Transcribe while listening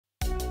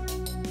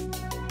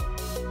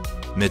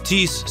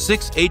METIZ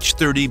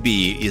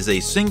 6H30B is a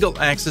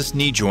single-axis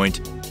knee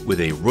joint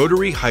with a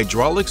rotary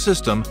hydraulic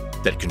system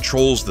that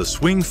controls the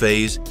swing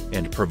phase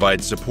and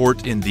provides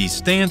support in the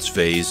stance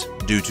phase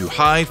due to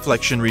high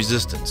flexion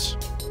resistance.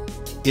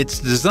 It's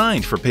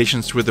designed for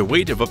patients with a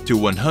weight of up to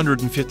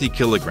 150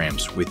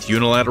 kilograms with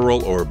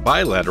unilateral or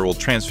bilateral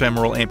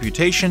transfemoral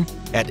amputation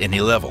at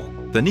any level.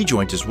 The knee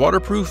joint is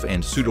waterproof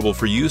and suitable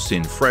for use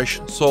in fresh,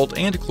 salt,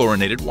 and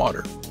chlorinated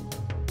water.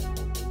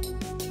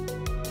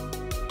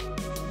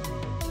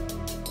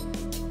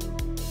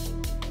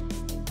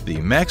 The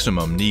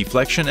maximum knee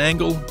flexion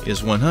angle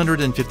is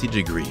 150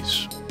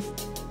 degrees.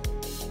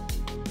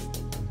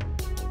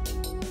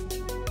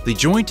 The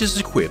joint is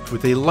equipped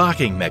with a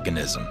locking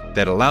mechanism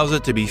that allows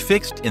it to be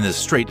fixed in the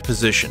straight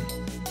position.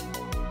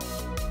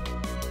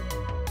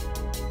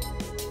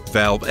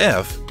 Valve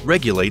F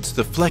regulates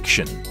the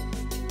flexion.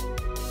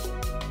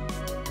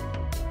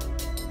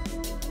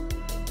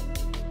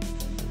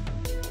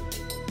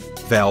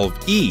 Valve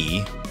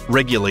E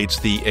regulates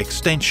the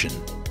extension.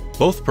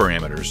 Both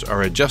parameters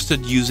are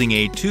adjusted using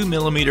a 2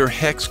 mm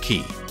hex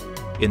key.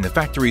 In the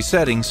factory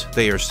settings,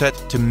 they are set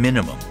to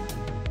minimum.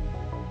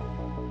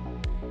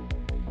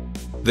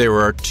 There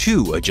are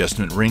 2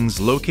 adjustment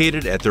rings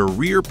located at the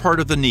rear part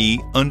of the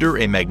knee under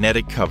a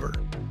magnetic cover.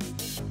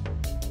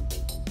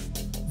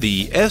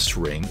 The S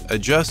ring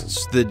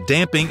adjusts the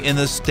damping in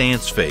the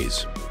stance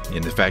phase.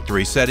 In the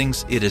factory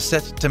settings, it is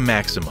set to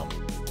maximum.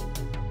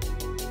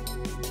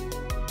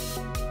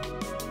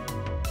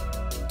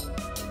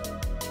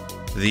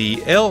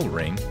 The L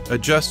ring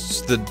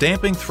adjusts the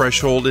damping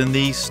threshold in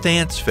the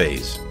stance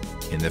phase.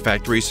 In the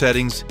factory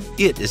settings,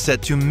 it is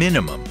set to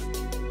minimum.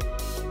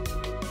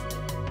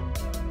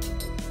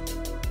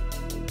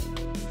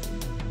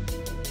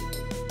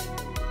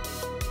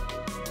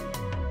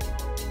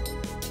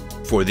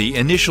 For the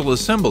initial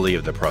assembly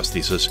of the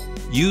prosthesis,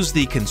 use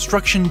the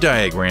construction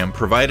diagram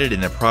provided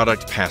in the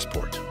product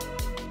passport.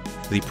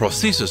 The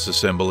prosthesis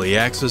assembly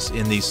axis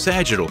in the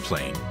sagittal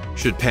plane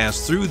should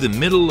pass through the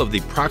middle of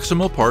the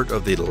proximal part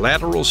of the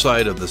lateral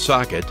side of the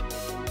socket,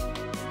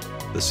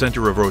 the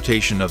center of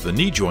rotation of the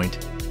knee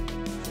joint,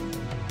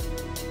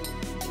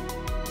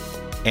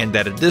 and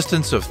at a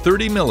distance of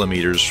 30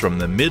 millimeters from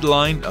the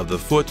midline of the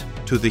foot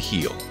to the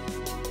heel.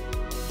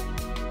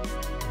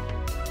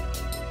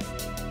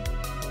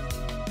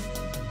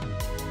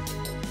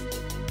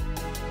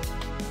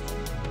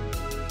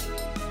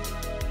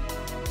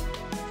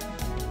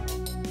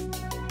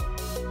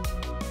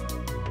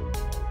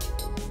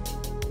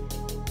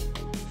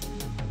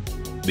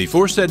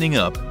 Before setting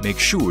up, make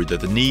sure that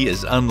the knee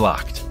is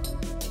unlocked.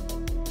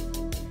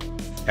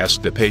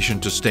 Ask the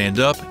patient to stand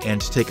up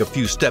and take a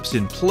few steps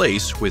in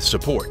place with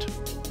support.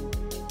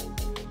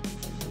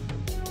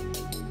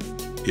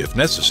 If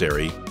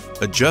necessary,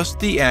 adjust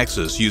the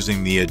axis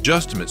using the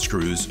adjustment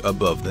screws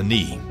above the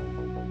knee.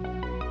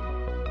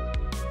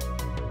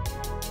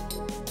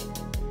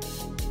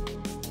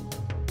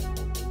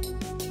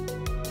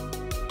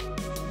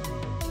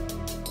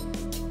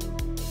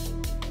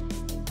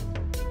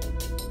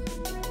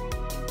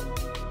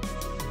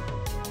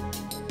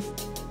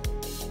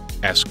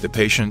 Ask the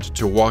patient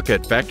to walk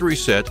at factory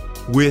set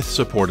with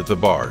support of the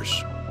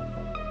bars.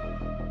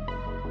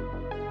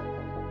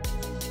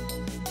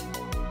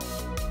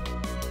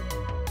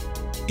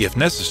 If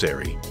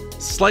necessary,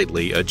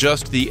 slightly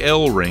adjust the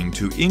L ring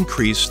to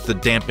increase the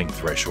damping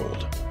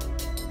threshold.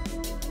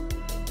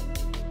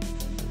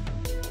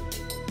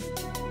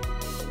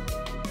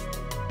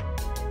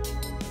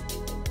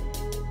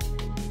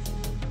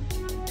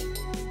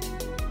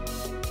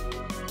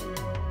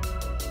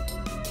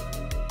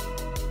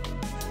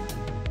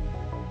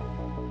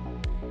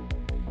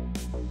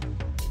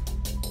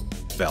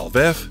 Valve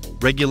F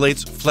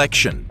regulates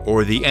flexion,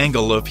 or the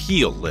angle of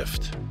heel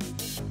lift.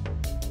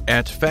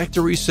 At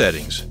factory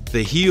settings,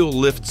 the heel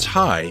lifts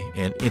high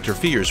and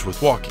interferes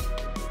with walking.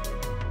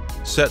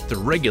 Set the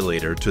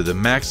regulator to the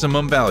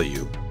maximum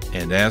value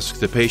and ask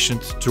the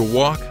patient to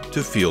walk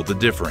to feel the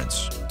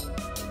difference.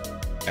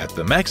 At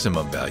the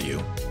maximum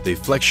value, the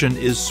flexion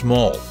is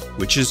small,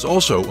 which is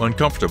also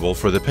uncomfortable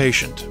for the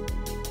patient.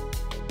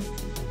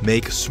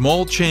 Make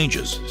small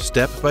changes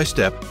step by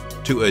step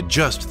to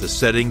adjust the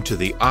setting to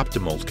the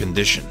optimal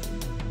condition.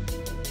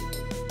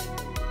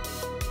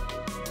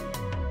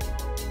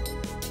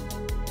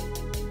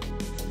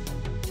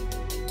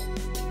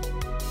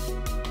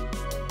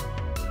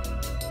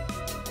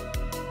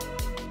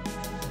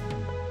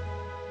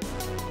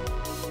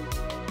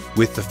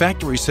 With the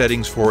factory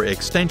settings for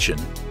extension,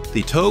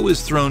 the toe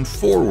is thrown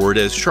forward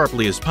as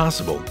sharply as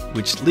possible,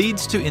 which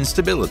leads to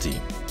instability.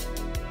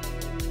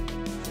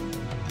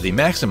 The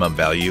maximum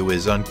value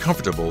is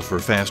uncomfortable for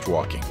fast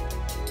walking.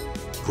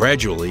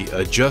 Gradually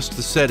adjust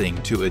the setting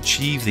to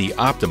achieve the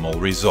optimal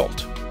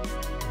result.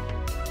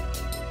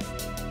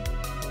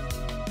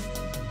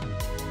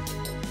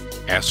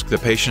 Ask the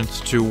patient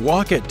to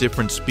walk at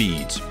different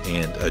speeds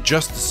and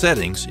adjust the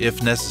settings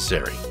if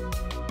necessary.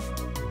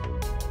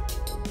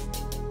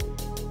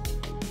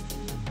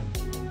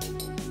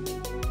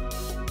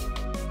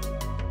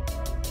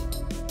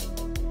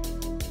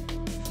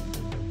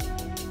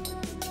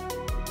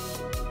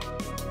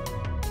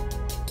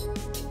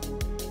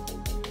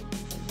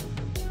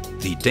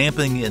 The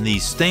damping in the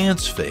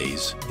stance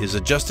phase is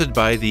adjusted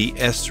by the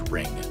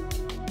S-ring.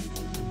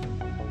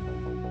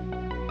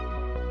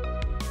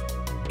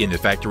 In the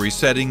factory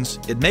settings,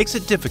 it makes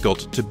it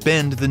difficult to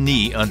bend the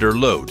knee under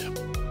load.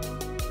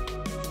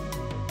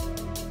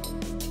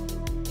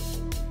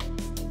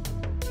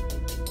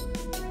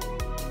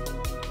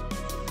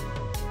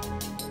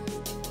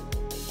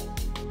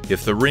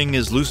 If the ring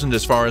is loosened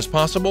as far as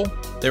possible,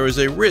 there is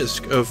a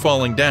risk of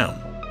falling down.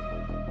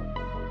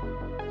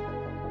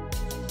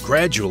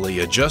 Gradually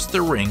adjust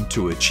the ring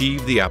to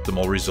achieve the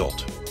optimal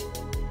result.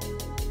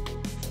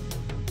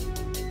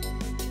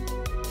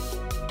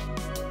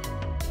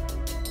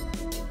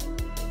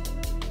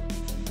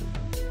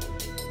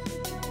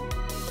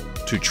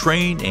 To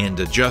train and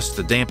adjust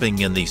the damping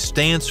in the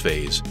stance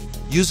phase,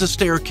 use a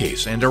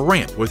staircase and a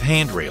ramp with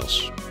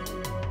handrails.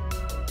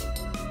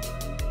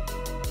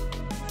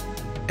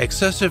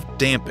 Excessive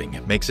damping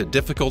makes it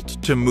difficult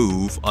to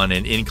move on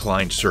an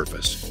inclined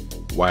surface,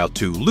 while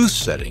too loose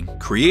setting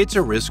creates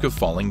a risk of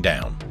falling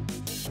down.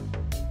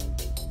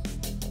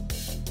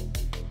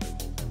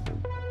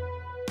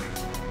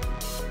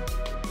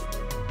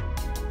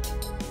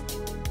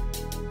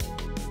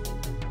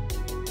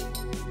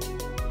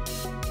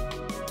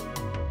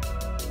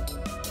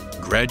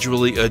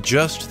 Gradually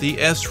adjust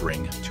the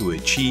S-ring to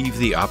achieve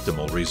the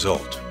optimal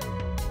result.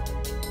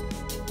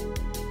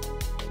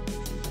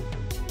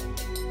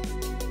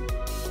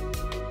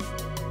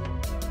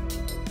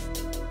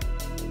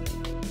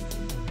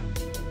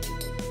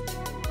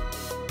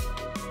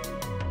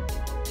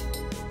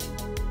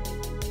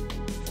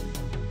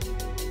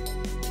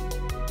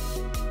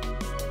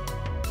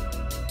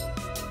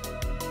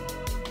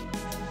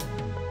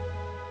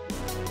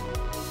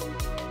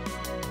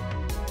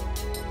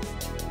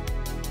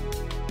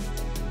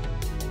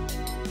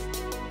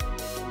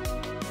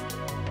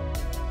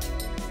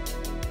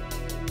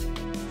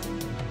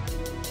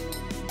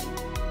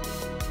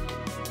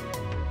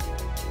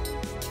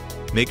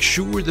 Make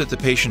sure that the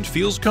patient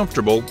feels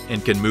comfortable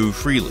and can move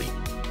freely.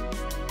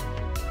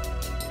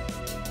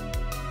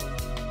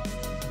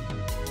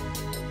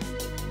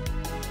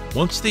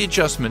 Once the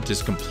adjustment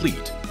is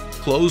complete,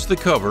 close the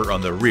cover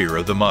on the rear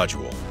of the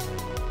module.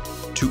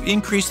 To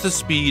increase the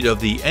speed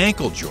of the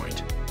ankle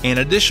joint, an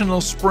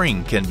additional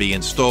spring can be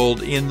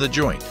installed in the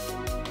joint.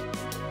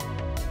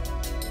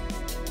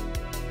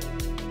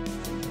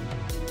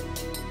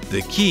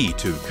 The key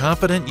to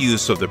confident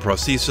use of the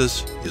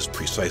prosthesis is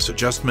precise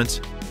adjustments,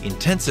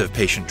 intensive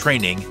patient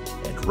training,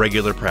 and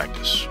regular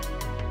practice.